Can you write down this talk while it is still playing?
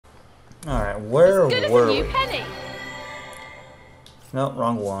Alright, where As good as were a new we? penny. No,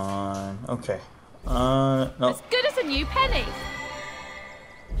 wrong one. Okay. No. As good as a new penny.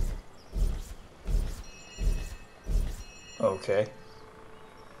 Okay.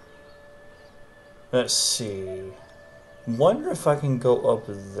 Let's see. Wonder if I can go up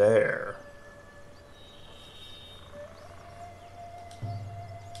there.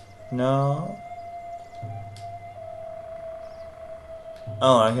 No.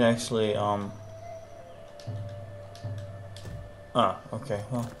 Oh, I can actually, Ah, okay.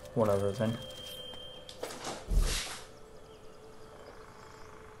 Well, whatever then.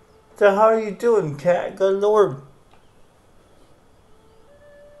 So how are you doing, cat? Good lord.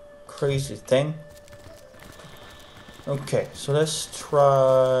 Crazy thing. Okay, so let's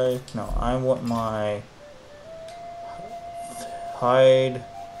try... No, I want my... hide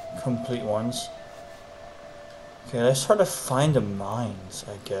complete ones. Okay, let's try to find the mines,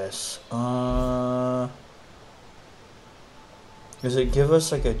 I guess. Does it give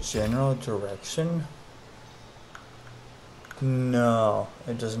us like a general direction? No,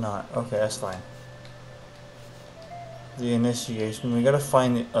 it does not. Okay, that's fine. The initiation, we gotta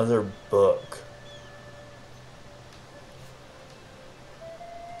find the other book.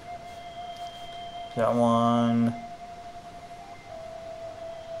 That one.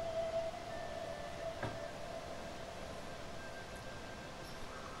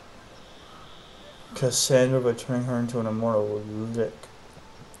 Cassandra by turning her into an immortal lick.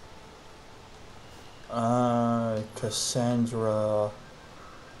 Cassandra.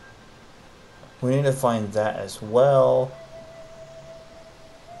 We need to find that as well.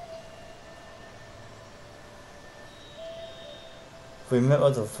 We met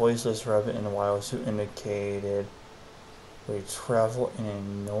with a voiceless rabbit in the wilds who indicated we travel in a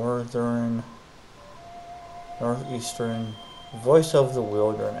northeastern voice of the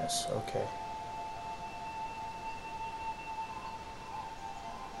wilderness. Okay.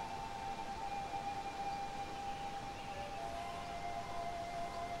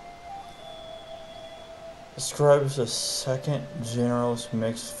 Describes the second general's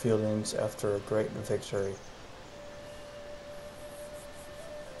mixed feelings after a great victory.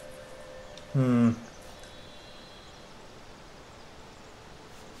 And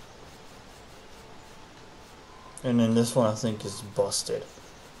then this one I think is busted.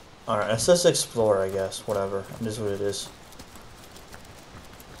 Alright, let's just explore, I guess. Whatever. It is what it is.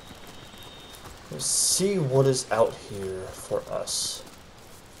 Let's see what is out here for us.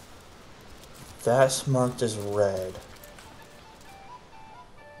 That's marked as red.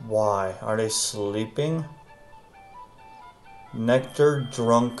 Why? Are they sleeping? Nectar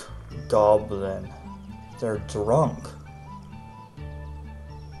drunk goblin. They're drunk.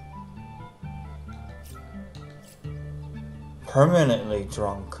 Permanently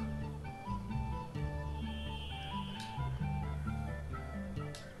drunk.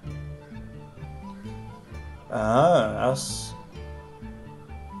 Ah, that's...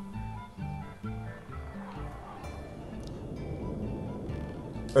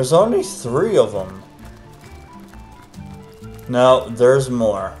 There's only 3 of them. No, there's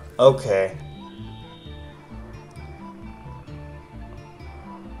more. Okay.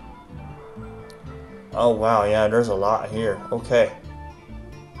 Oh wow, yeah, there's a lot here. Okay.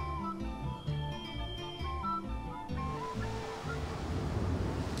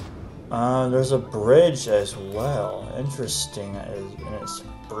 There's a bridge as well. Interesting, and it's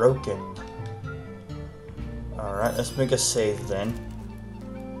broken. Alright, let's make a save then.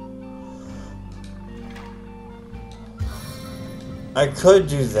 I could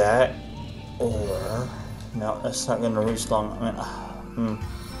do that, or... No, that's not gonna reach long. I mean,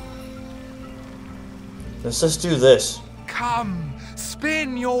 Let's just do this. Come,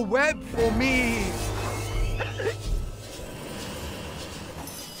 spin your web for me.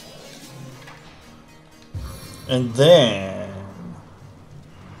 And then...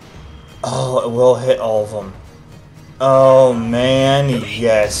 Oh, it will hit all of them. Oh, man,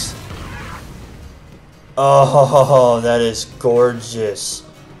 yes. Oh, that is gorgeous.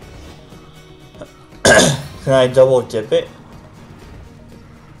 Can I double dip it?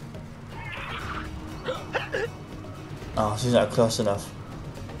 Oh, she's not close enough.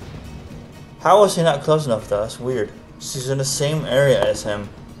 How was she not close enough though? That's weird. She's in the same area as him.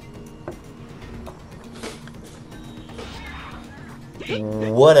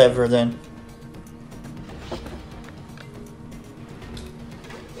 Whatever then.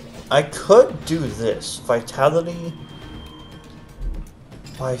 I could do this. Vitality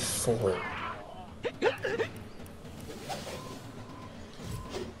by 4.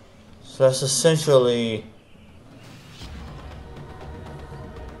 So that's essentially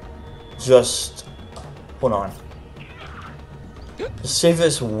just hold on. To see if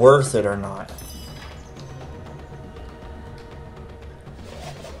it's worth it or not.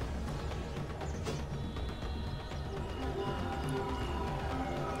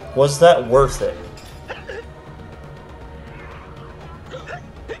 Was that worth it?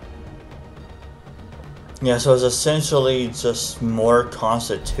 Yeah, so it's essentially just more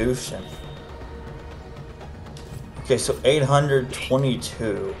constitution. Okay, so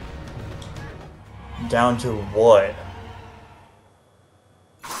 822. Down to what?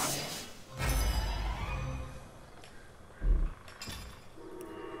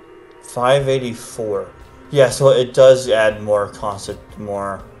 $584. Yeah, so it does add more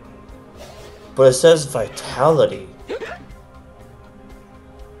more. But it says vitality.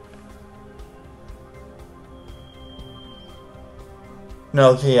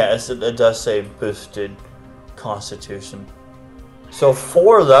 No, okay, yeah, it does say boosted constitution. So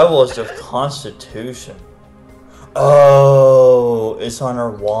 4 levels of constitution. Oh, it's on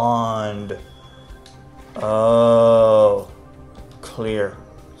her wand. Oh, clear.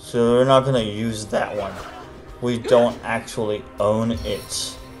 So we're not gonna use that one. We don't actually own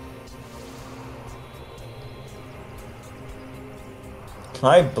it. Can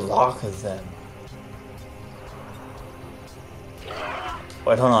I block them?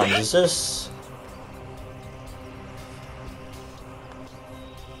 Wait, hold on. Is this...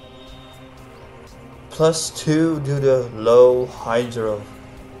 +2 due to low hydro.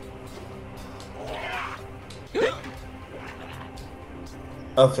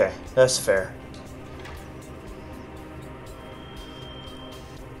 Okay, that's fair.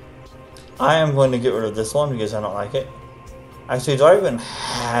 I am going to get rid of this one because I don't like it. Actually, do I even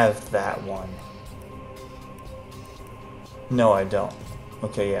have that one? No, I don't.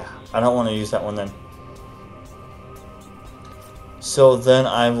 Okay, yeah. I don't want to use that one then. So then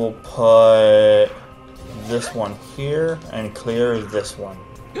I will put this one here and clear this one.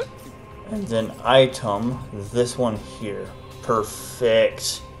 And then item this one here.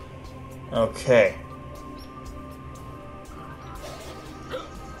 Perfect. Okay.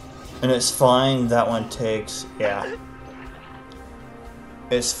 And it's fine, that one takes, yeah.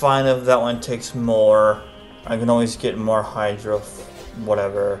 It's fine if that one takes more. I can always get more hydro,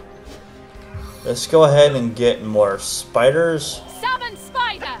 whatever. Let's go ahead and get more spiders. Summon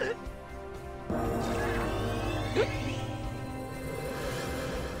spider!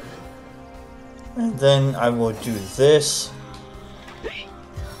 And then I will do this.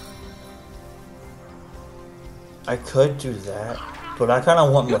 I could do that, but I kind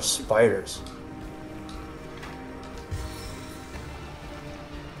of want more spiders.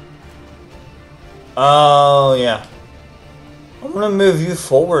 Oh, yeah. I'm gonna move you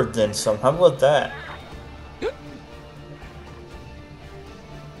forward then some. How about that?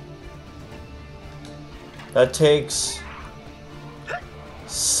 That takes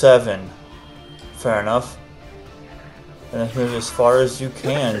 7. Fair enough. And let's move as far as you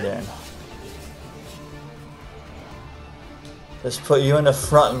can then. Let's put you in the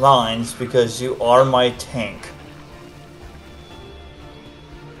front lines because you are my tank.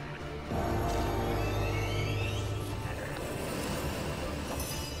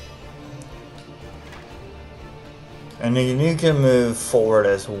 And then you can move forward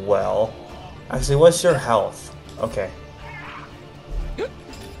as well. Actually, what's your health? Okay.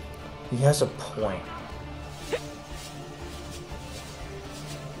 He has a point.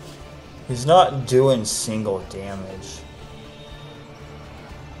 He's not doing single damage.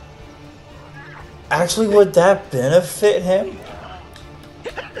 Actually, would that benefit him?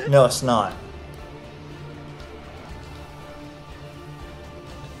 No, it's not.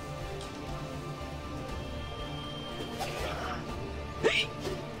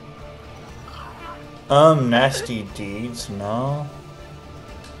 Nasty deeds, no.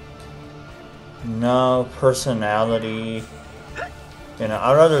 No, personality. You know,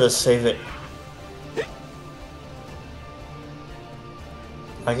 I'd rather just save it.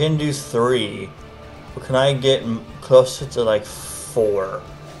 I can do 3, but can I get closer to like 4?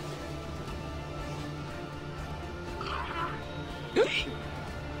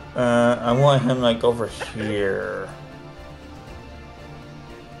 I want him like over here.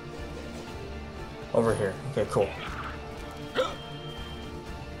 Over here. Okay, cool.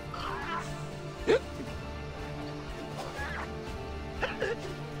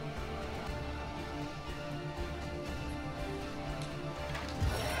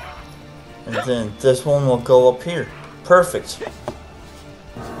 And then this one will go up here. Perfect.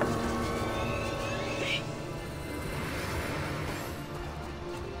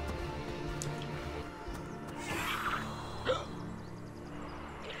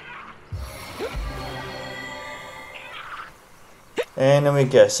 And let me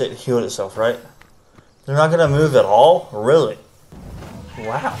guess, it healed itself, right? They're not gonna move at all? Really?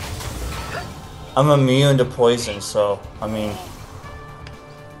 Wow. I'm immune to poison, so, I mean...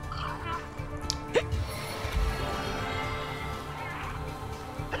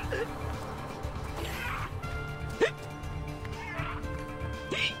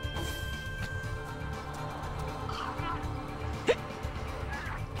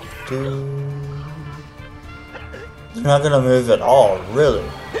 They're not gonna move at all, really.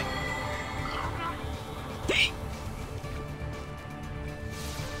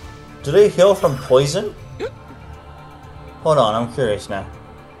 Do they heal from poison? Hold on, I'm curious now.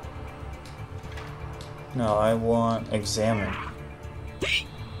 No, I want examine.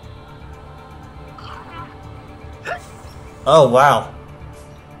 Oh, wow.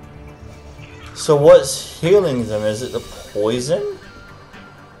 So what's healing them? Is it the poison?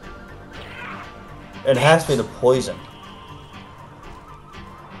 It has to be the poison.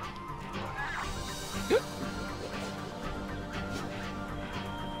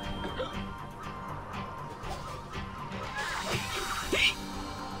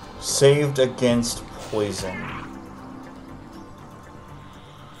 Saved against poison.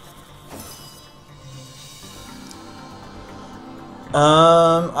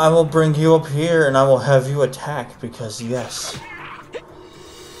 I will bring you up here and I will have you attack because yes.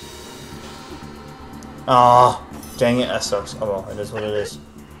 Ah, dang it, that sucks. Oh well, it is what it is.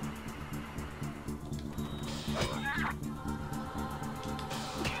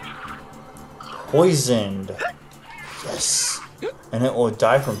 Poisoned. Yes. And it will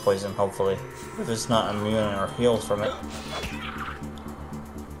die from poison, hopefully. If it's not immune or healed from it.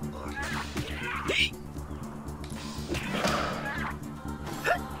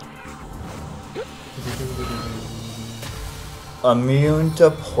 Immune to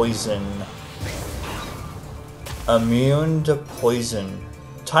poison. Immune to poison.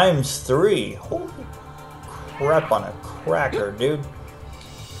 ×3. Holy crap on a cracker, dude.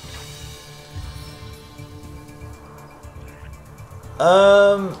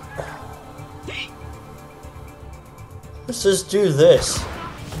 Let's just do this.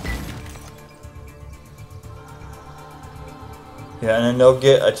 Yeah, and then they'll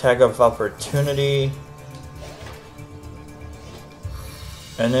get attack of opportunity.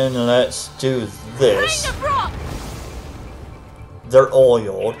 And then let's do this. They're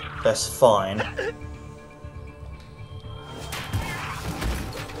oiled. That's fine.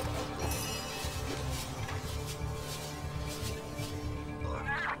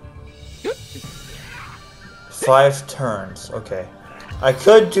 Five turns. Okay. I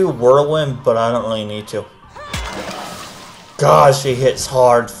could do whirlwind, but I don't really need to. God, she hits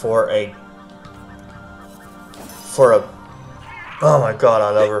hard for a... Oh my god,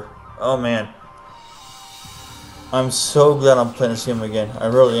 I love her. Oh man. I'm so glad I'm playing this game again. I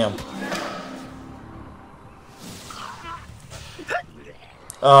really am.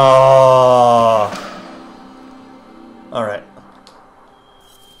 Oh. Alright.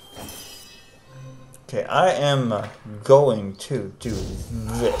 Okay, I am going to do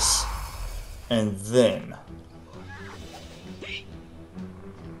this. And then...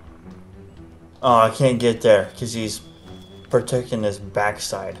 Oh, I can't get there because he's protecting his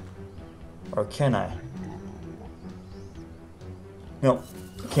backside. Or can I? Nope.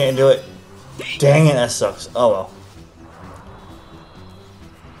 Can't do it. Dang it, that sucks. Oh well.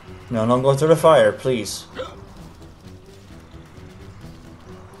 No, don't go through the fire, please.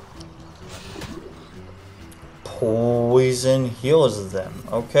 Poison heals them.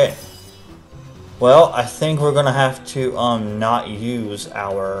 Okay. Well, I think we're gonna have to not use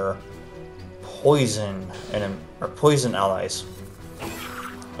our poison and our poison allies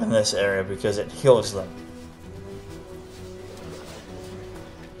in this area because it heals them.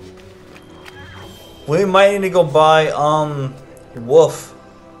 We might need to go buy wolf.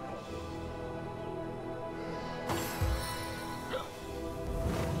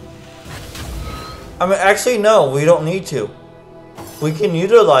 I mean, actually, no, we don't need to. We can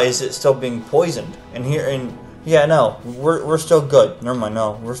utilize it still being poisoned. And here, and yeah, no, we're still good. Never mind,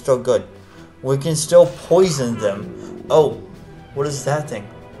 no, we're still good. We can still poison them. Oh, what is that thing?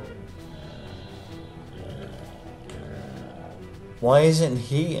 Why isn't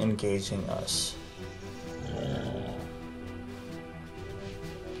he engaging us?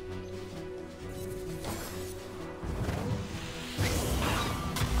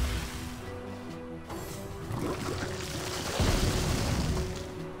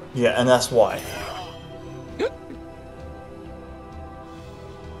 Yeah, and that's why.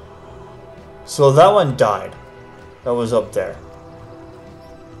 So that one died. That was up there.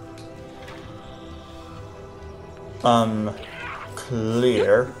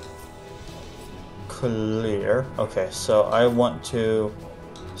 Clear. Clear. Okay, so I want to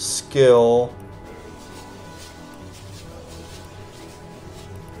skill.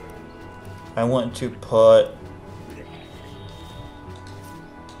 I want to put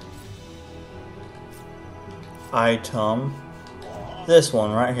item. This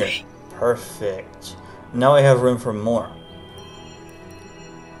one right here. Perfect. Now I have room for more.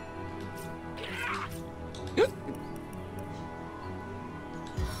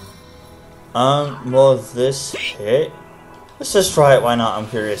 Will this hit? Let's just try it, why not? I'm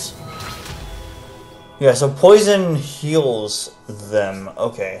curious. Yeah, so poison heals them.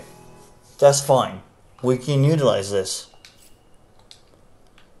 Okay. That's fine. We can utilize this.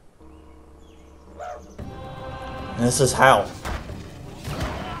 And this is how.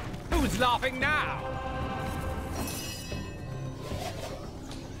 Who's laughing now?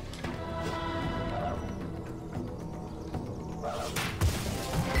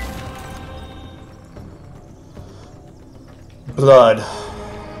 Blood.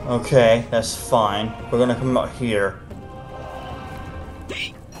 Okay, that's fine. We're gonna come out here.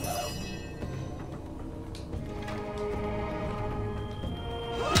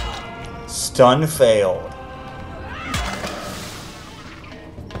 Stun failed.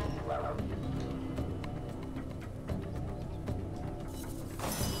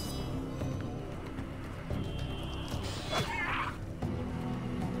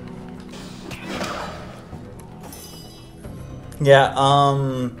 Yeah,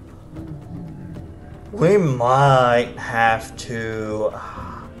 we might have to,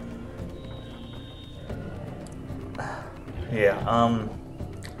 yeah,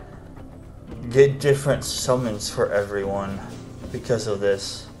 get different summons for everyone because of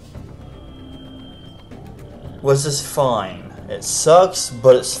this. Which is fine. It sucks,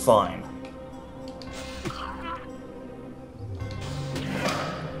 but it's fine.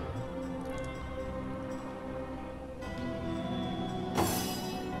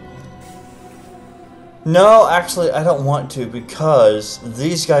 No, actually, I don't want to because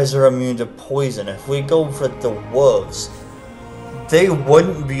these guys are immune to poison. If we go for the wolves, they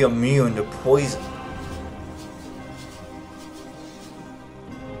wouldn't be immune to poison.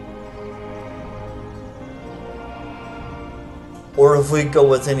 Or if we go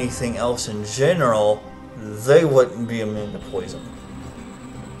with anything else in general, they wouldn't be immune to poison.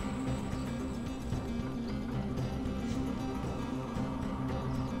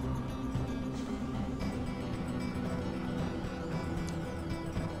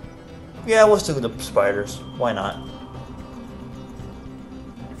 Yeah, let's do the spiders. Why not?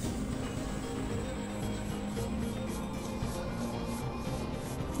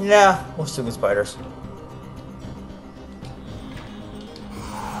 Yeah, let's do the spiders.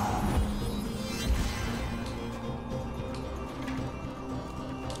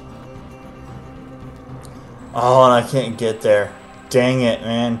 Oh, and I can't get there. Dang it,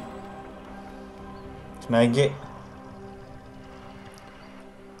 man. Can I get...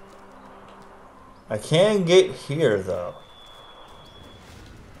 I can get here, though.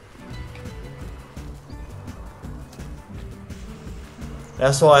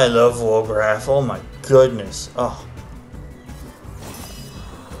 That's why I love Wograph. Oh my goodness. Oh.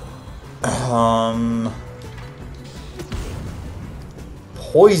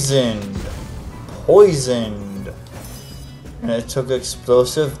 Poisoned. Poisoned. And it took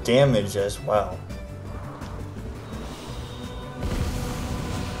explosive damage as well.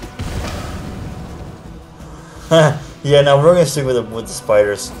 Yeah, no, we're gonna stick with the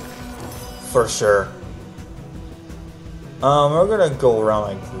spiders for sure. We're gonna go around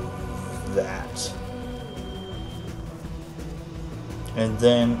like that, and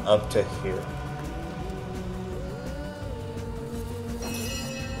then up to here.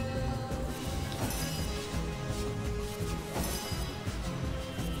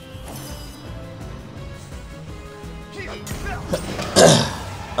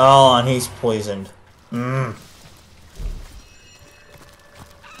 Oh, and he's poisoned.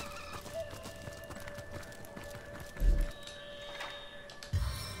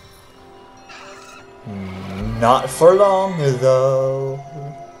 Not for long, though.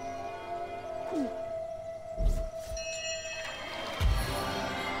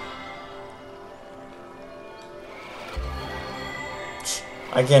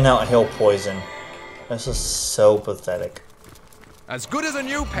 I can out heal poison. This is so pathetic. As good as a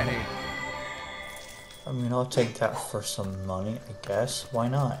new penny. I mean, I'll take that for some money, I guess. Why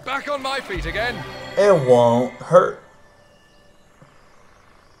not? Back on my feet again. It won't hurt.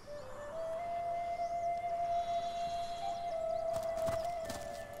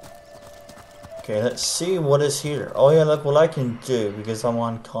 Okay, let's see what is here. Oh yeah, look what I can do because I'm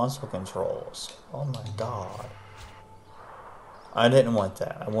on console controls. Oh my god. I didn't want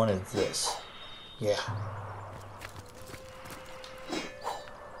that. I wanted this. Yeah.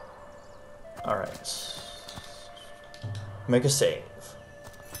 Alright. Make a save.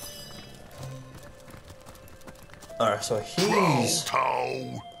 Alright, so he's...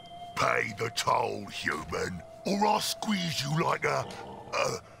 Toll. Pay the toll, human, or I'll squeeze you like a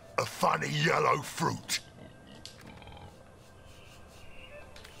funny yellow fruit.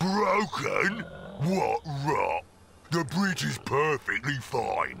 Broken? What rot? The bridge is perfectly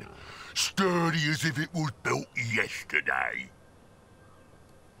fine. Sturdy as if it was built yesterday.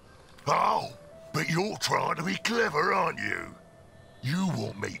 Oh, but you're trying to be clever, aren't you? You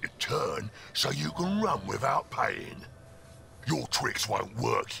want me to turn so you can run without paying. Your tricks won't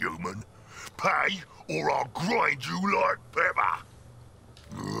work, human. Pay, or I'll grind you like pepper.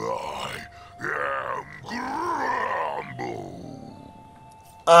 I am Grumble.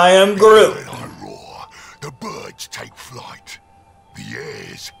 I am Groot. When I roar, the birds take flight. The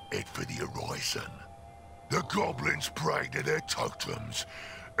airs head for the horizon. The goblins pray to their totems,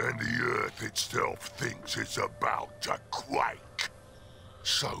 and the earth itself thinks it's about to quake.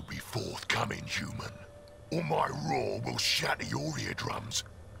 So be forthcoming, human, or my roar will shatter your eardrums,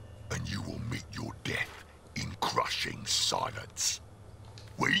 and you will meet your death in crushing silence.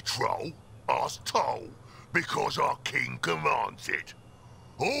 We troll, us toll, because our king commands it.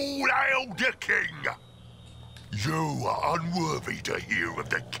 All hail the king! You are unworthy to hear of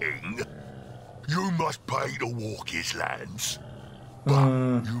the king. You must pay to walk his lands. But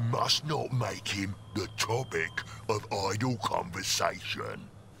you must not make him the topic of idle conversation.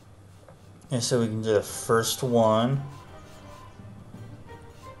 And so we can do the first one.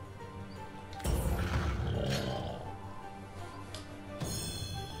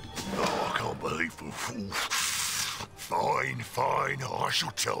 Oh, I can't believe it. Fine, fine, I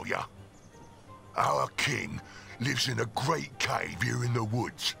shall tell ya. Our king lives in a great cave here in the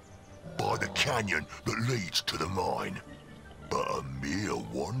woods, by the canyon that leads to the mine. But a mere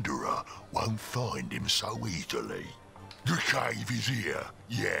wanderer won't find him so easily. The cave is here,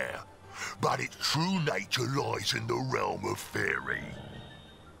 yeah, but its true nature lies in the realm of fairy.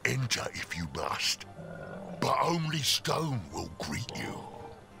 Enter if you must, but only stone will greet you.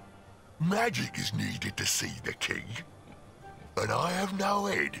 Magic is needed to see the king, and I have no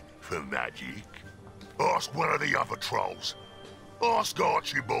head for magic. Ask one of the other trolls. Ask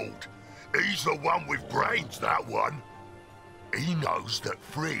Archibald. He's the one with brains, that one. He knows that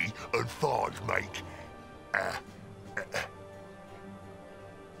 3 and 5 make...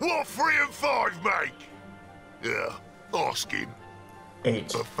 What 3 and 5 make? Yeah, ask him.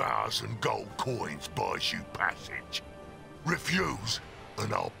 8. 1,000 gold coins buys you passage. Refuse,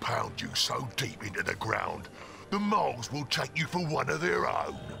 and I'll pound you so deep into the ground, the moles will take you for one of their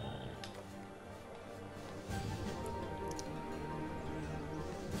own.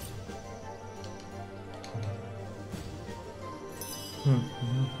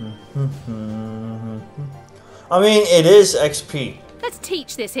 I mean, it is XP. Let's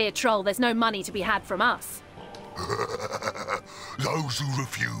teach this here troll there's no money to be had from us. Those who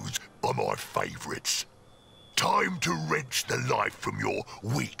refuse are my favourites. Time to wrench the life from your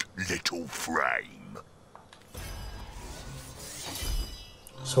weak little frame.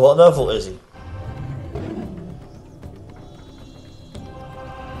 So what level is he?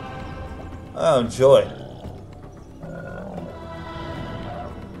 Oh, joy.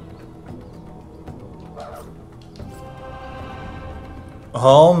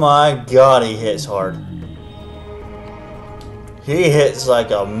 Oh my god, he hits hard. He hits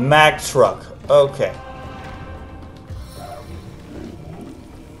like a Mack truck. Okay.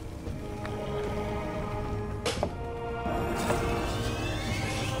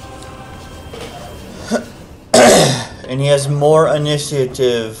 And he has more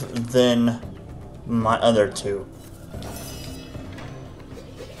initiative than my other two.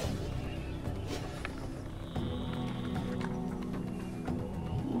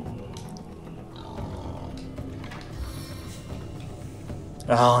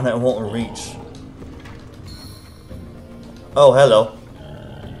 Oh, and it won't reach. Oh, hello.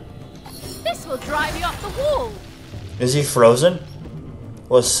 This will drive you off the wall. Is he frozen?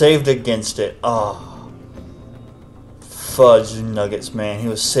 Was saved against it. Oh. Fudge nuggets, man. He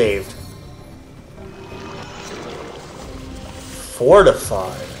was saved.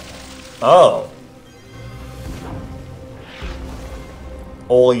 Fortified. Oh.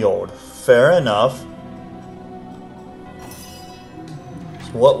 Oiled. Fair enough.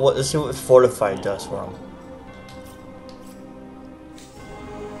 So let's see what fortified does for him.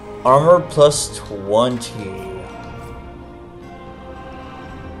 Armor plus 20.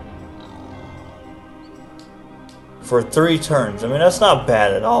 For 3 turns. I mean, that's not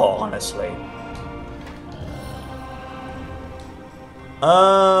bad at all, honestly.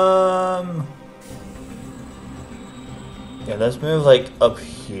 Yeah, let's move like up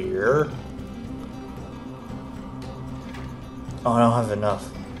here. Oh, I don't have enough.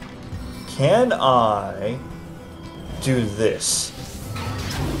 Can I do this?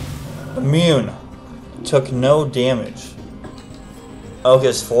 Immune. Took no damage. Oh,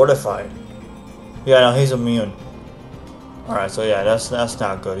 gets fortified. Yeah, no, he's immune. Alright, so yeah, that's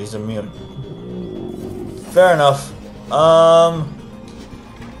not good. He's immune. Fair enough. I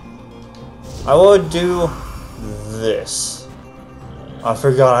will do this. I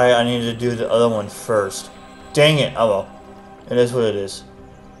forgot I needed to do the other one first. Dang it. Oh well. It is what it is.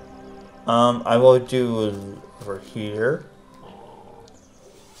 I will do over here.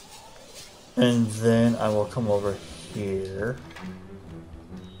 And then I will come over here.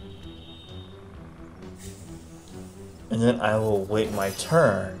 And then I will wait my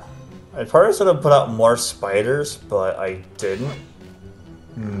turn. I probably should have put out more spiders, but I didn't.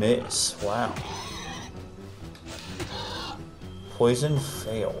 Miss. Wow. Poison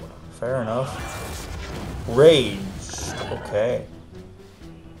failed. Fair enough. Rage. Okay.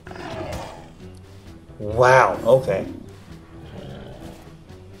 Wow. Okay.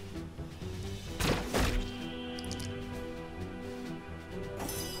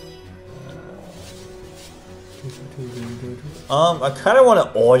 I kind of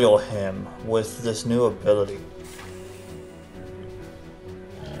want to oil him with this new ability.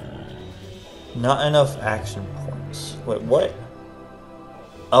 Not enough action points. Wait, what?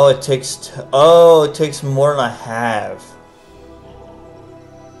 Oh, it takes it takes more than I have.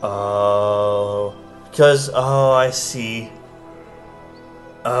 Oh, because I see.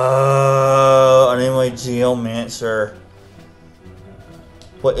 I need my Geomancer.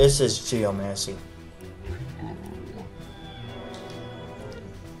 What is this Geomancy?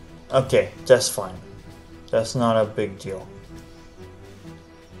 Okay, that's fine. That's not a big deal.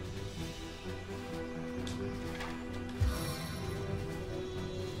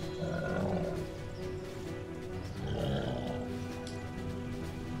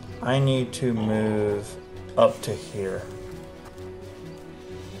 I need to move up to here.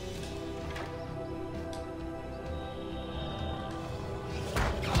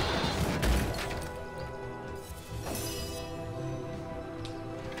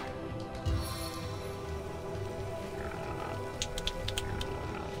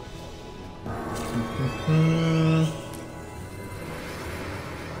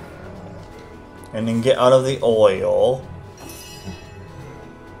 And then get out of the oil.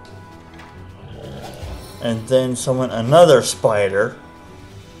 And then summon another spider.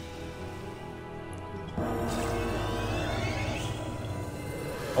 I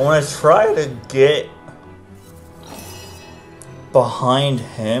want to try to get behind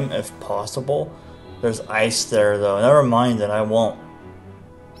him if possible. There's ice there though. Never mind that, I won't.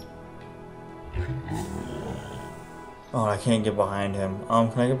 Oh, I can't get behind him.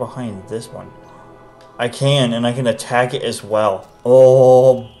 Can I get behind this one? I can, and I can attack it as well.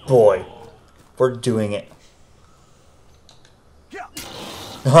 Oh boy. We're doing it.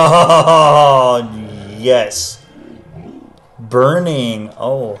 Oh, yes. Burning.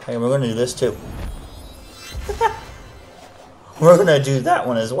 Oh, hey, we're going to do this too. We're going to do that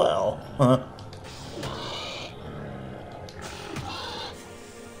one as well.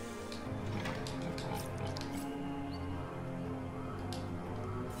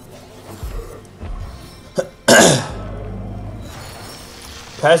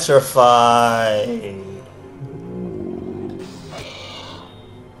 Petrified.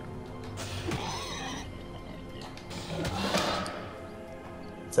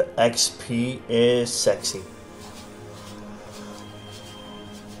 The XP is sexy.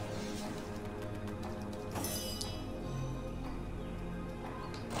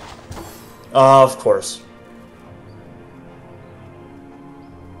 Of course.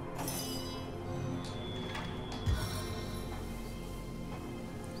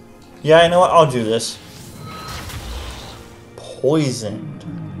 Yeah, you know what? I'll do this. Poisoned.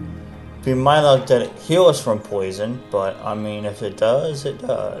 We might not let it heal us from poison, but I mean, if it does, it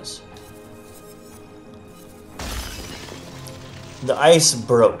does. The ice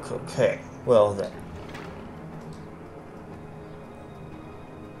broke. Okay, well then.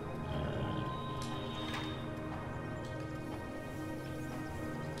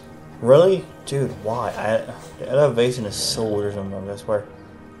 Really? Dude, why? The elevation is so weird sometimes, I swear.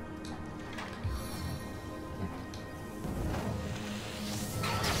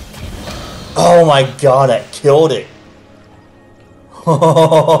 Oh my god, that killed it.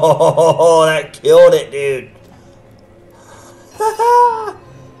 Oh, that killed it, dude.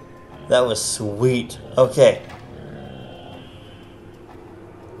 That was sweet. Okay.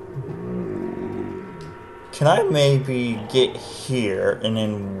 Can I maybe get here and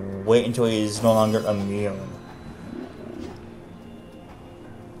then wait until he's no longer immune?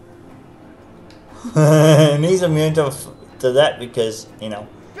 And he's immune to that because, you know,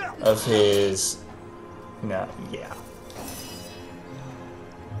 of his... No, yeah.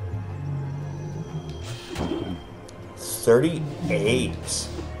 $38.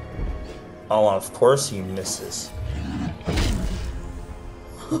 Oh, of course he misses.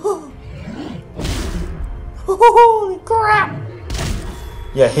 Holy crap!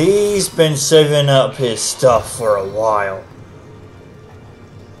 Yeah, he's been saving up his stuff for a while.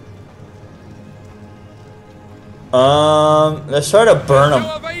 Let's try to burn him.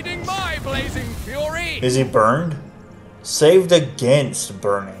 Is he burned? Saved against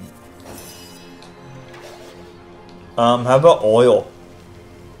burning. How about oil?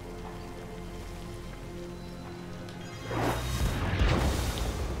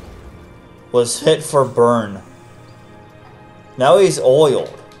 Was hit for burn. Now he's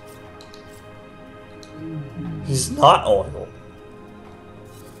oiled. He's not oiled.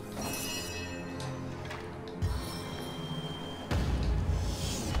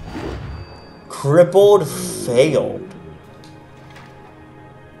 Crippled, failed.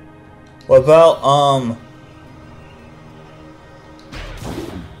 What about,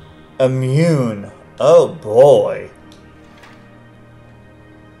 immune? Oh boy.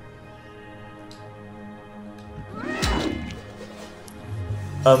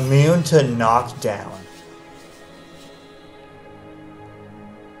 Immune to knockdown.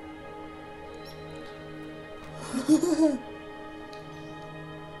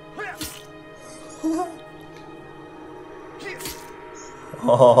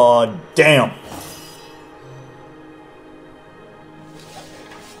 Oh, damn.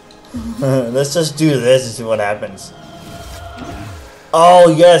 Let's just do this and see what happens. Oh,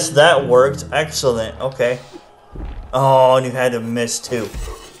 yes, that worked. Excellent. Okay. Oh, and you had to miss too.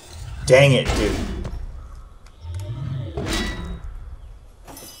 Dang it, dude.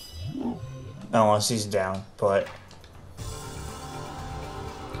 Oh, well, she's down, but...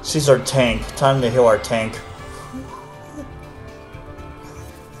 she's our tank. Time to heal our tank.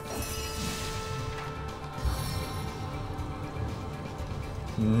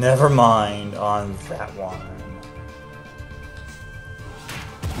 Never mind on that one.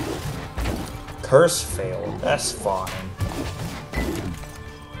 Curse failed. That's fine.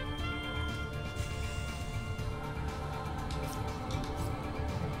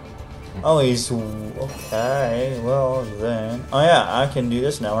 Oh, he's... okay, well then... oh yeah, I can do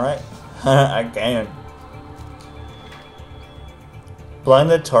this now, right? I can. Blind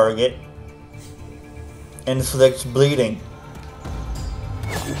the target. Inflicts bleeding.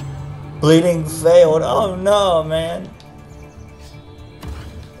 Bleeding failed. Oh no, man.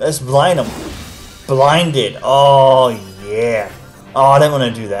 Let's blind him. Blinded. Oh yeah. Oh, I didn't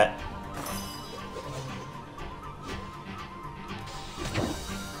want to do that.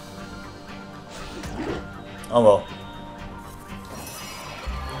 Oh well.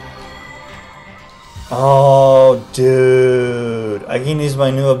 Oh, dude. I can use my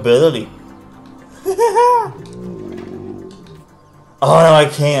new ability. Oh no, I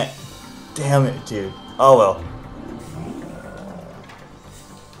can't. Damn it, dude. Oh well.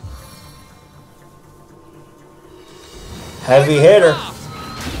 Heavy hitter.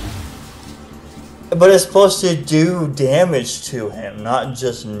 But it's supposed to do damage to him, not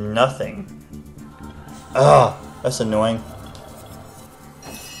just nothing. Ugh, that's annoying.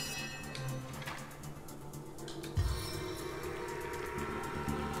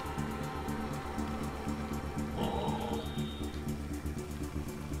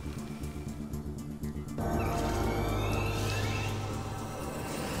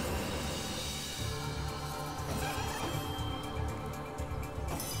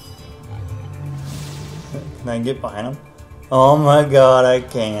 Can I get behind him? Oh my god, I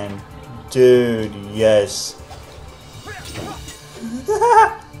can. Dude, yes.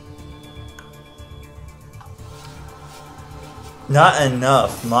 Not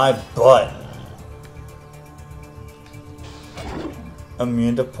enough, my butt.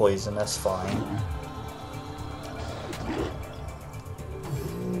 Immune to poison, that's fine.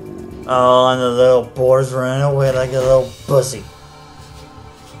 Oh, and the little boars ran away like a little pussy.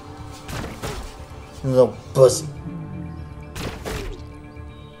 Little pussy.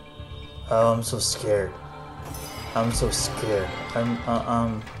 Oh, I'm so scared. I'm so scared.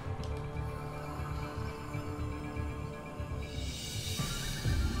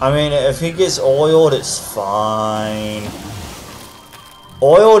 I mean, if he gets oiled, it's fine.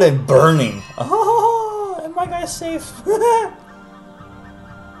 Oiled and burning. Oh, and my guy's safe. Pathetic.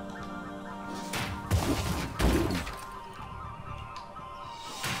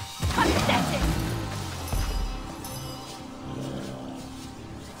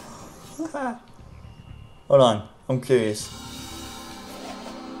 Hold on, I'm curious.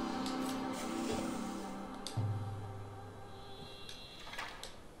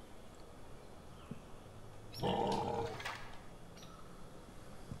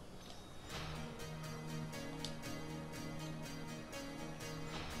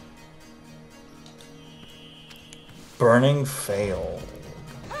 Burning failed.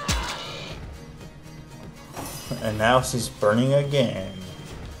 And now she's burning again.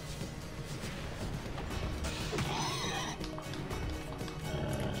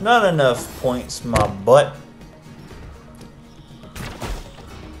 Not enough points, my butt.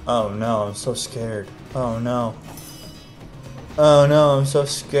 Oh no, I'm so scared. Oh no. Oh no, I'm so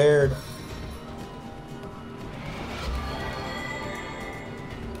scared.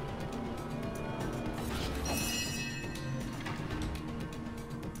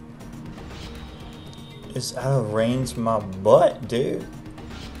 It's out of range, my butt, dude.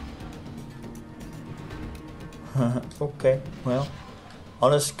 Okay, well, I'll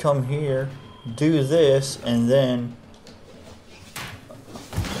just come here, do this, and then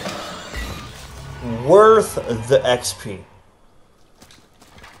worth the XP.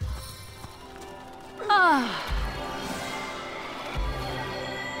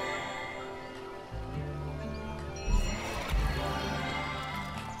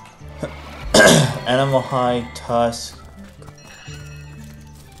 Animal hide tusk.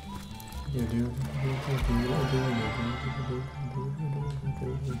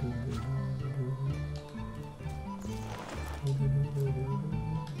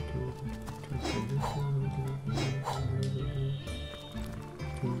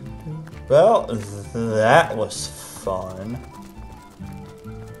 Well, that was fun.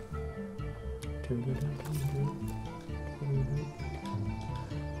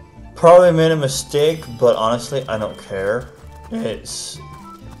 Probably made a mistake, but honestly, I don't care. It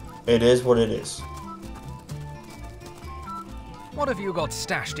is what it is. What have you got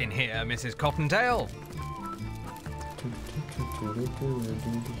stashed in here, Mrs. Cottontail?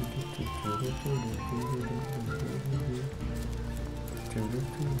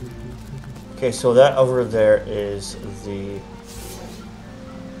 Okay, so that over there is the...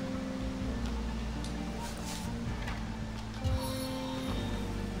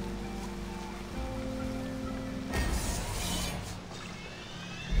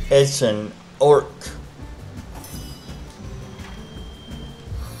 It's an orc.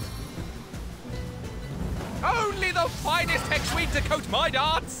 Only the finest hex weed to coat my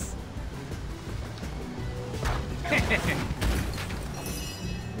darts!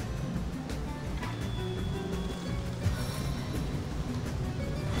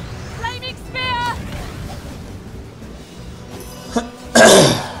 Flaming spear!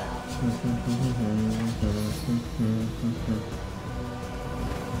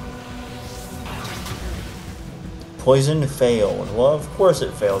 Poison failed. Well, of course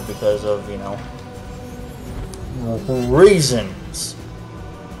it failed because of, you know, reasons.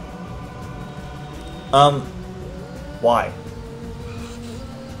 Why?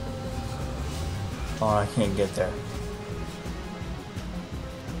 Oh, I can't get there.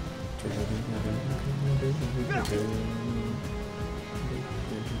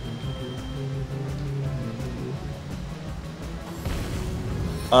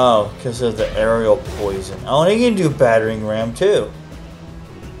 Oh, because of the aerial poison. Oh, and he can do battering ram too.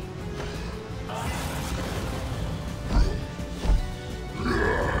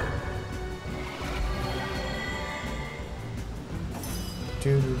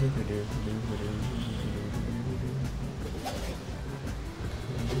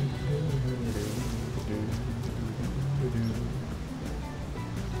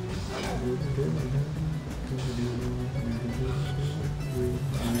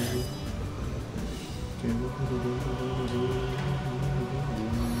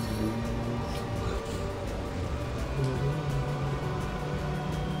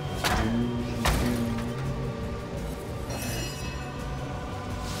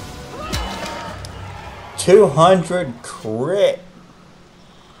 $200 crit.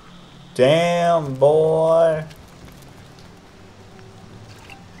 Damn, boy.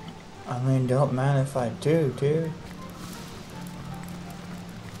 I mean, don't mind if I do, dude.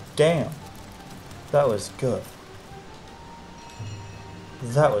 Damn. That was good.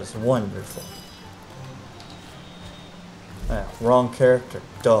 That was wonderful. Wrong character.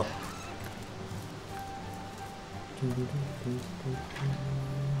 Duh.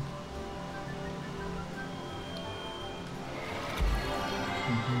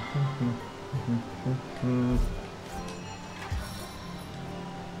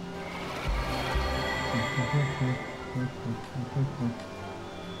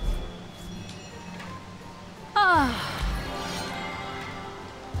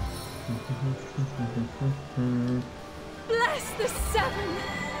 Bless the seven!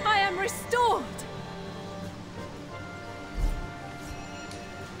 I am restored!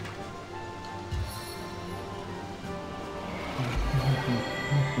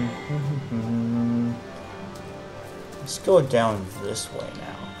 Let's go down this way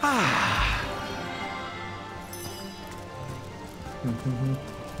now.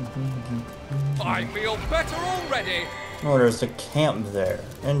 I feel better already. Oh, there's a camp there.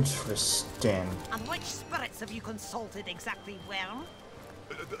 Interesting. And which spirits have you consulted exactly, Worm?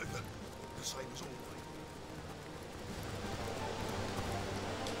 The same as always.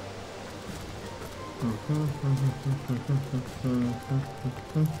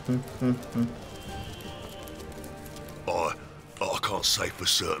 I can't say for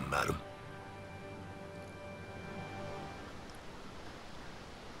certain, madam.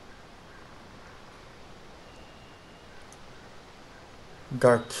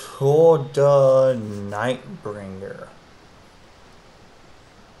 Garkoda Nightbringer.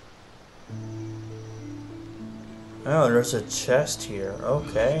 Oh, there's a chest here.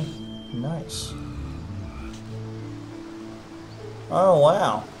 Okay. Nice. Oh,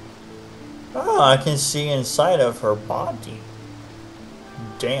 wow. Oh, I can see inside of her body.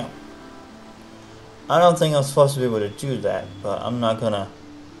 Damn. I don't think I'm supposed to be able to do that, but I'm not gonna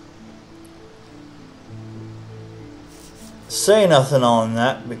say nothing on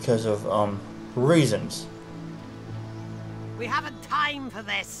that because of, reasons. We haven't time for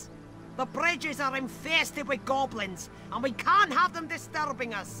this. The bridges are infested with goblins, and we can't have them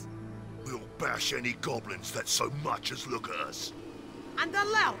disturbing us. We'll bash any goblins that so much as look at us. And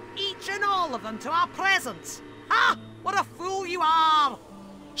allow each and all of them to our presence. Ha! What a fool you are!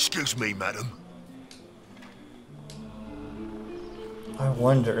 Excuse me, madam. I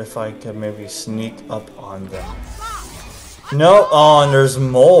wonder if I could maybe sneak up on them. No, oh, and there's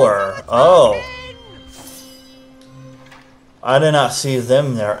more. Oh. I did not see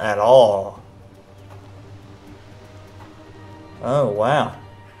them there at all. Oh, wow.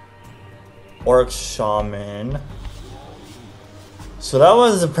 Orc Shaman. So that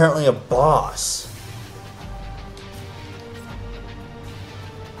was apparently a boss.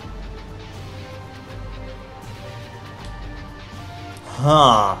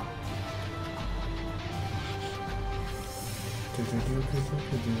 Huh.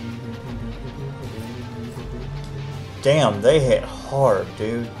 Damn, they hit hard,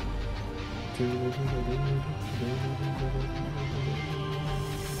 dude.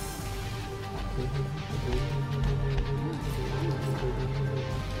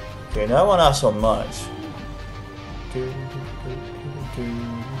 Okay, that one not so much.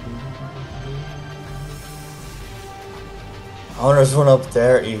 Oh, there's one up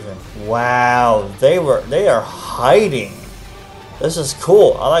there even. Wow, they are hiding. This is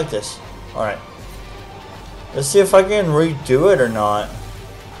cool. I like this. Alright. Let's see if I can redo it or not.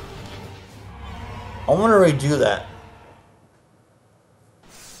 I want to redo that.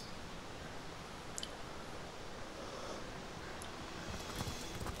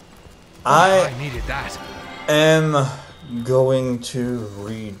 I needed that. am going to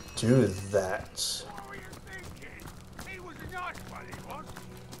redo that.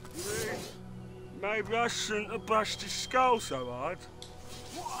 Maybe I shouldn't have bashed his skull so hard.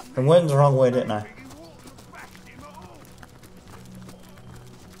 I went the wrong way, didn't I?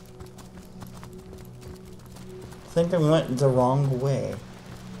 I think I went the wrong way.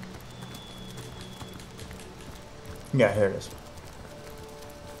 Yeah, here it is.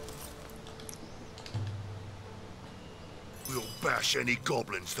 We'll bash any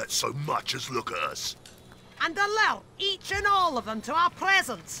goblins that so much as look at us. And allow each and all of them to our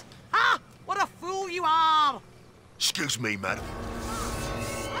presence. Ha! What a fool you are! Excuse me, madam.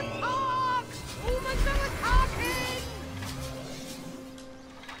 Attack! Humans are attacking!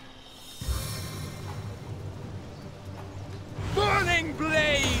 Burning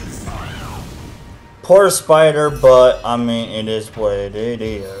blaze! Poor spider, but I mean, it is what it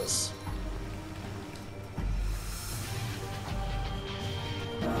is.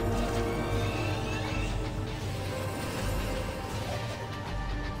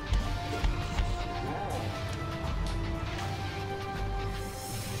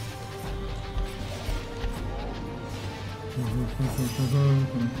 And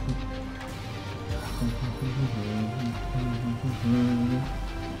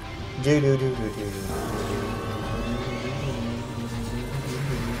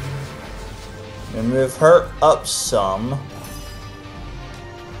move her up some.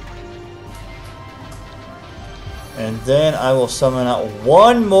 And then I will summon out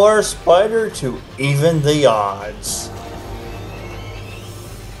one more spider to even the odds.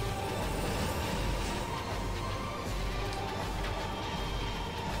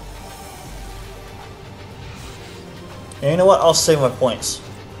 And you know what? I'll save my points.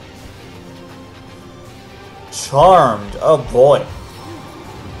 Charmed. Oh boy.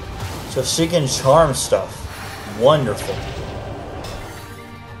 So she can charm stuff. Wonderful.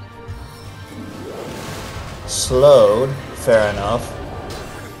 Slowed. Fair enough.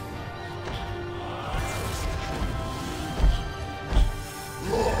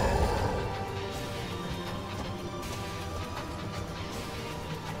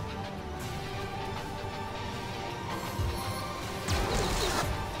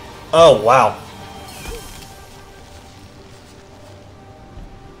 Oh, wow.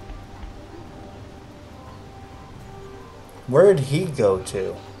 Where did he go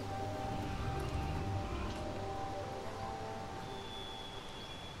to?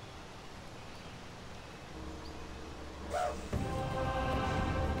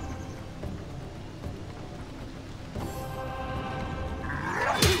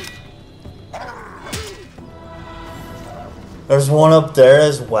 There's one up there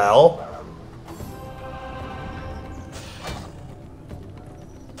as well.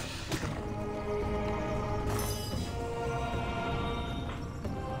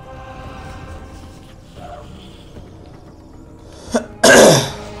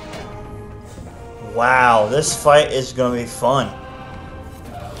 Wow, this fight is gonna be fun.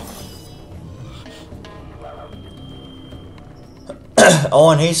 Oh,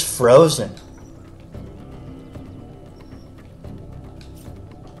 and he's frozen.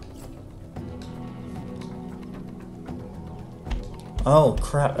 Oh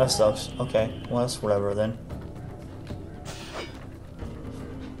crap, that sucks. Okay, well that's whatever then.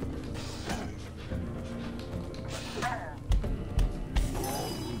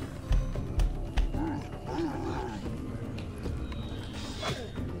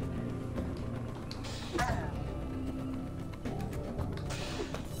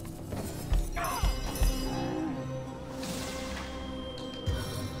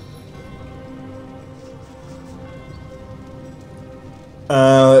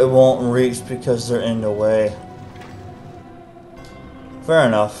 It won't reach because they're in the way. Fair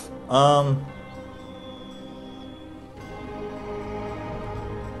enough. I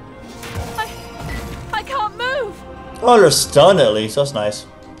can't move. Oh, they're stunned at least. That's nice.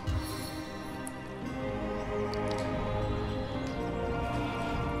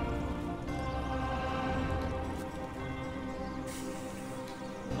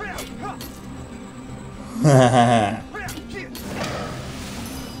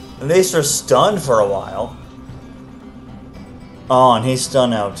 At least they're stunned for a while. Oh, and he's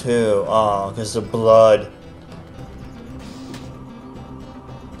stunned now too. Oh, because the blood.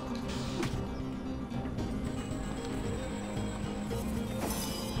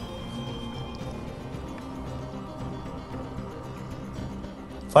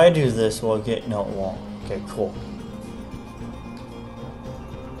 If I do this, we'll get... No, it won't. Okay, cool.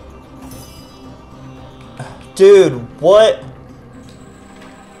 Dude, what?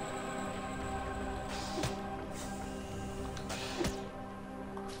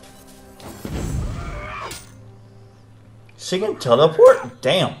 She can teleport?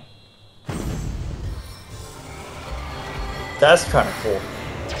 Damn. That's kind of cool.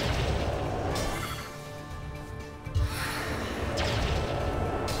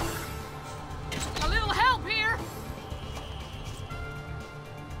 A little help here.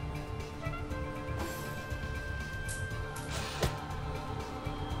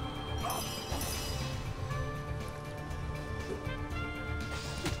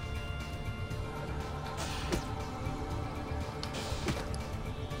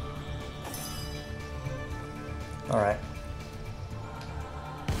 All right.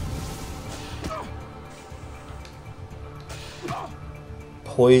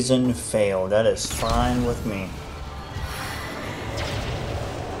 Poison failed. That is fine with me.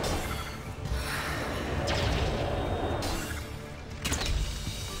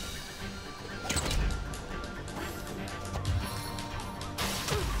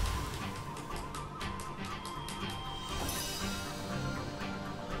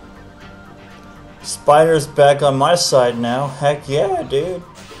 Spider's back on my side now. Heck yeah, dude.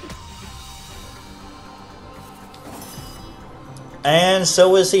 And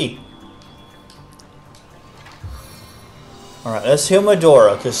so is he. Alright, let's heal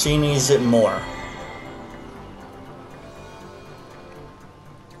Medora, because she needs it more.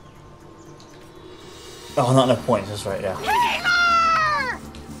 Oh, not enough points, that's right, yeah.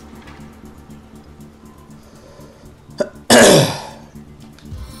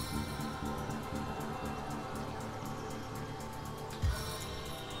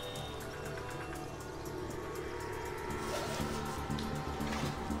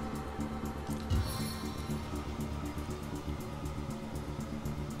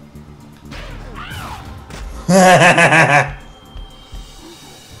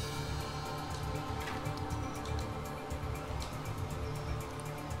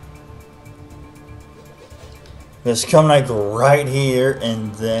 Let's come like right here,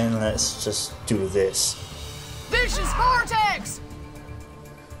 and then let's just do this. Vicious vortex!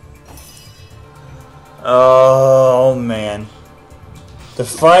 Oh man. The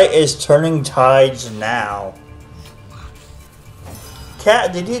fight is turning tides now.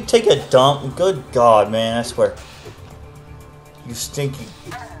 Cat, did you take a dump? Good God, man, I swear. You stinky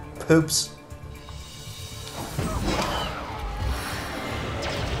poops.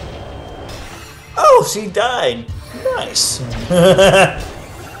 Oh, she died. Nice.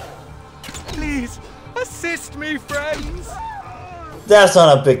 Please, assist me, friends. That's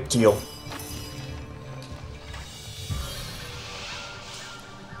not a big deal.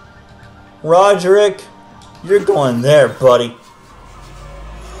 Roderick, you're going there, buddy.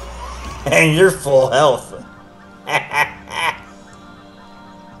 And you're full health.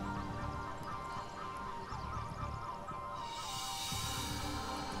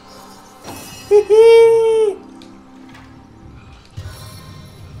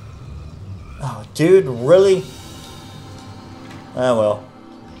 Oh, dude, really? Oh, well.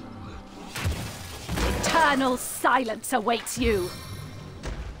 Eternal silence awaits you.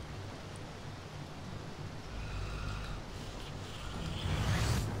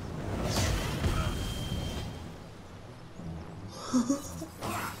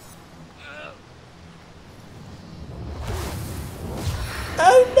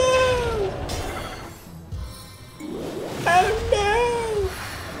 Oh no! Oh no!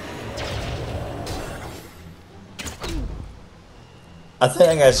 I think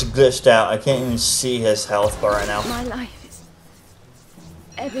I got glitched out. I can't even see his health bar right now. My life is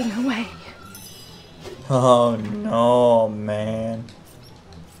ebbing away. Oh no, man.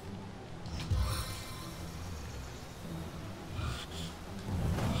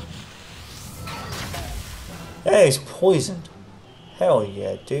 Hey, he's poisoned. Hell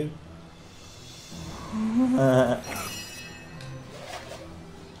yeah, dude.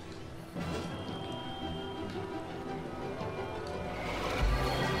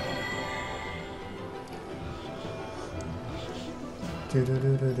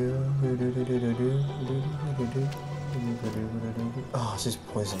 Oh, this is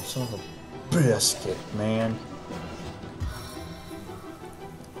poison. Son of a biscuit, man.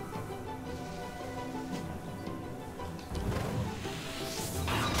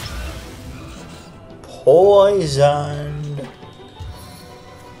 Poisoned.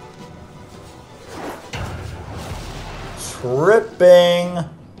 Tripping.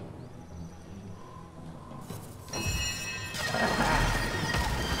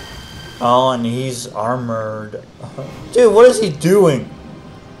 Oh, and he's armored. Dude, what is he doing?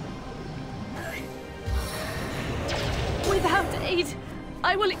 Without aid,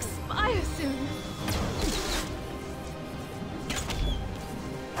 I will expire soon.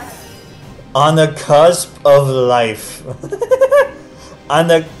 On the cusp of life. On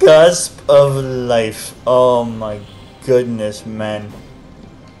the cusp of life. Oh my goodness, man.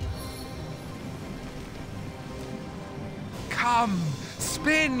 Come,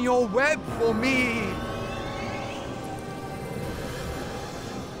 spin your web for me.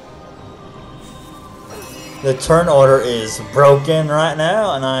 The turn order is broken right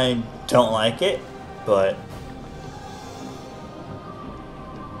now, and I don't like it, but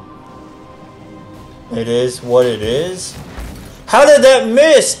it is what it is. How did that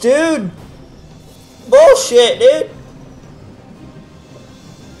miss, dude? Bullshit, dude.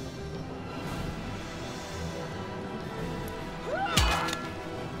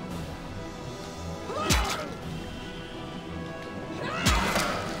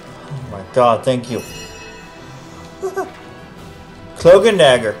 Oh my God, thank you. Cloak and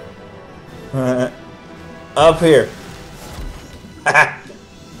dagger. Up here.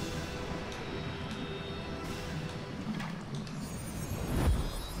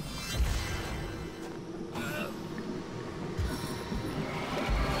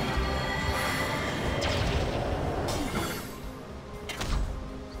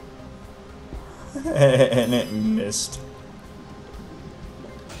 And it missed.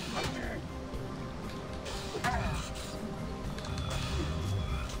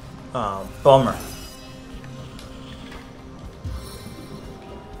 Oh, bummer.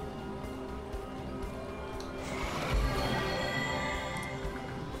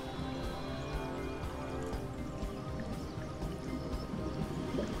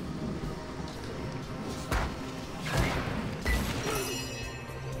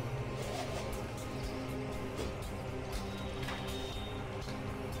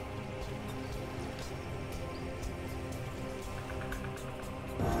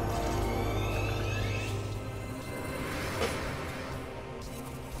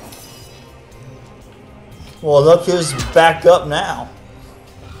 Well, look who's back up now.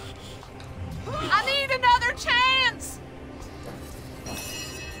 I need another chance!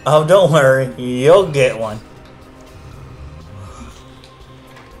 Oh, don't worry. You'll get one.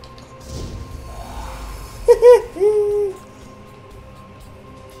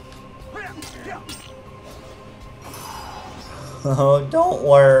 Oh, don't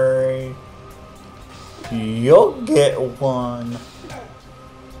worry. You'll get one.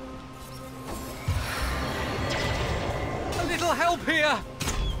 A little help here!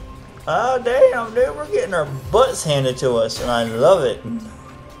 Oh, damn, dude. We're getting our butts handed to us, and I love it.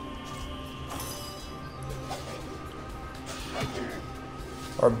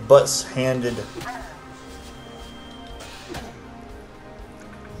 Our butts handed.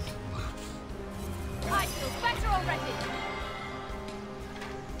 I feel better already.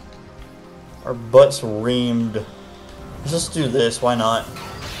 Our butts reamed. Let's just do this. Why not?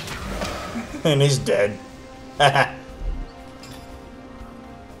 And he's dead.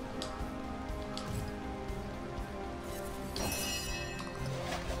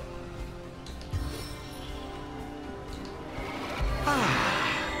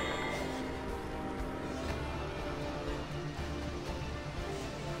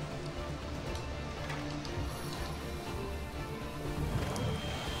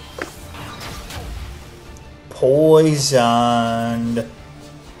 Poisoned.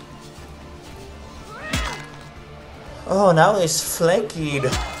 Oh, now he's flanked.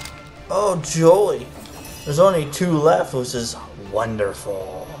 Oh, joy. There's only 2 left, which is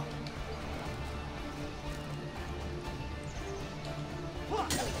wonderful.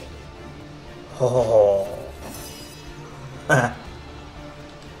 Oh.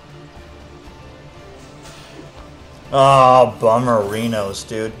 Oh, bummerinos,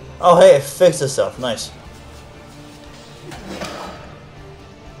 dude. Oh, hey, it fixed itself. Nice.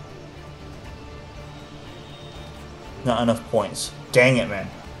 Not enough points. Dang it, man.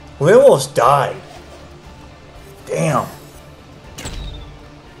 We almost died. Damn.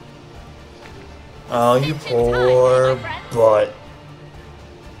 Oh, you poor butt.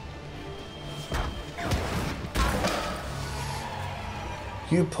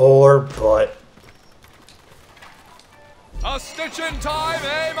 You poor butt. A stitch in time,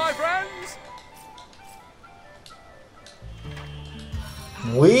 eh, my friends?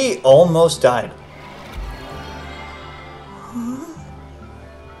 We almost died.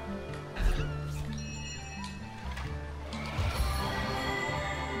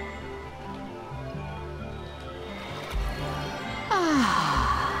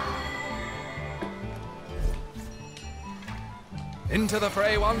 Into the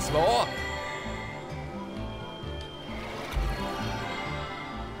fray once more.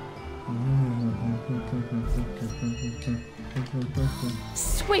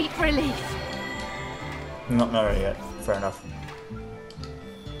 Sweet relief. No, not ready yet. Fair enough.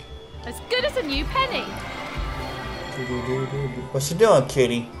 As good as a new penny. What you doing,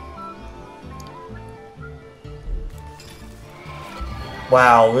 kitty?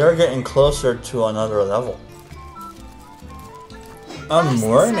 Wow, we are getting closer to another level. A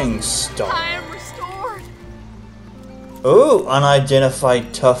morning star. I am restored. Ooh,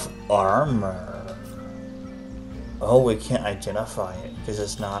 unidentified tough armor. Oh, we can't identify it because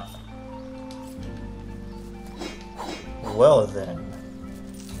it's not. Well then.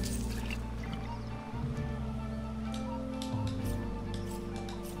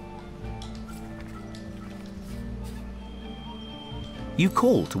 You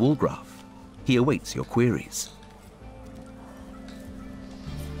call to Ulgraf. He awaits your queries.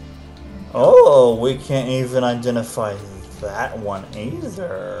 Oh, we can't even identify that one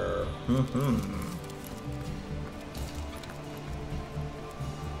either.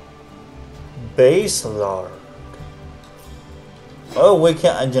 Base Lord. Oh, we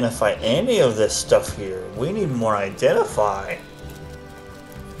can't identify any of this stuff here. We need more identify.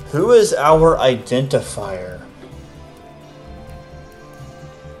 Who is our identifier?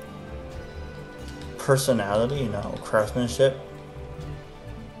 personality? No. Craftsmanship?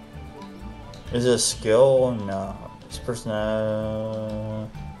 Is it a skill? No. It's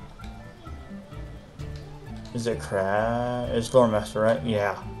personality. Is it craft? It's Lore Master, right?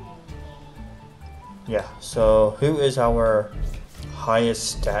 Yeah. Yeah. So who is our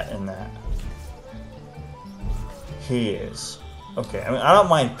highest stat in that? He is. Okay. I mean, I don't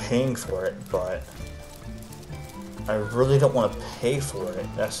mind paying for it, but I really don't want to pay for it.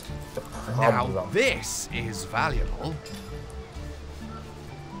 That's the problem. Now this is valuable.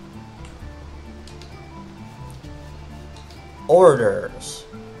 Orders.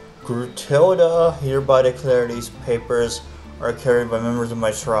 Grutilda hereby declare these papers are carried by members of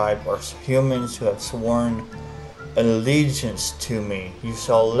my tribe or humans who have sworn allegiance to me. You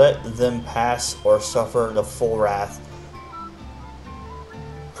shall let them pass or suffer the full wrath.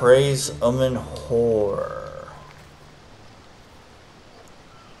 Praise Umen Hor.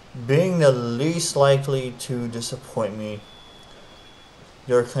 Being the least likely to disappoint me,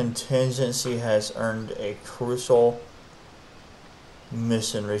 your contingency has earned a crucial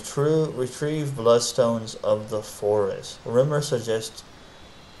mission. Retrieve bloodstones of the forest. Rumor suggests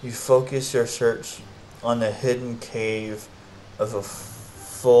you focus your search on the hidden cave of a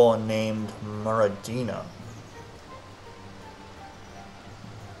fool named Maradina.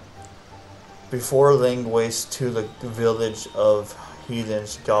 Before laying waste to the village of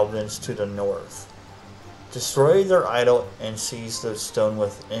heathens goblins to the north. Destroy their idol and seize the stone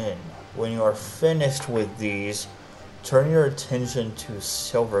within. When you are finished with these, turn your attention to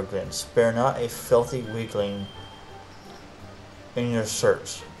Silverglint. Spare not a filthy weakling in your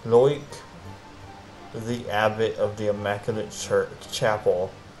search. Loic, the abbot of the Immaculate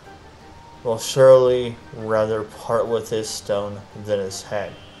Chapel, will surely rather part with his stone than his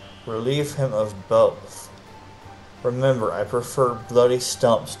head. Relieve him of both. Remember, I prefer bloody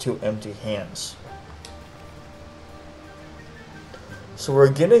stumps to empty hands. So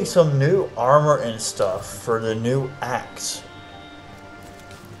we're getting some new armor and stuff for the new axe.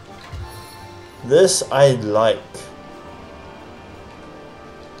 This I like.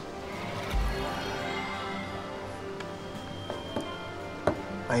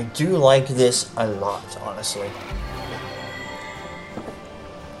 I do like this a lot, honestly.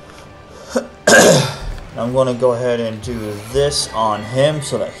 I'm going to go ahead and do this on him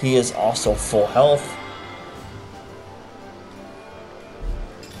so that he is also full health.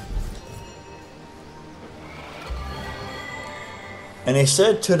 And he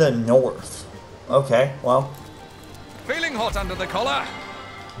said to the north. Okay, well. Feeling hot under the collar.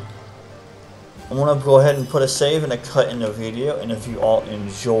 I'm going to go ahead and put a save and a cut in the video. And if you all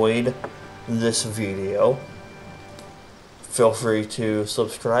enjoyed this video, feel free to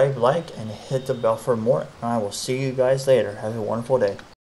subscribe, like, and hit the bell for more. And I will see you guys later. Have a wonderful day.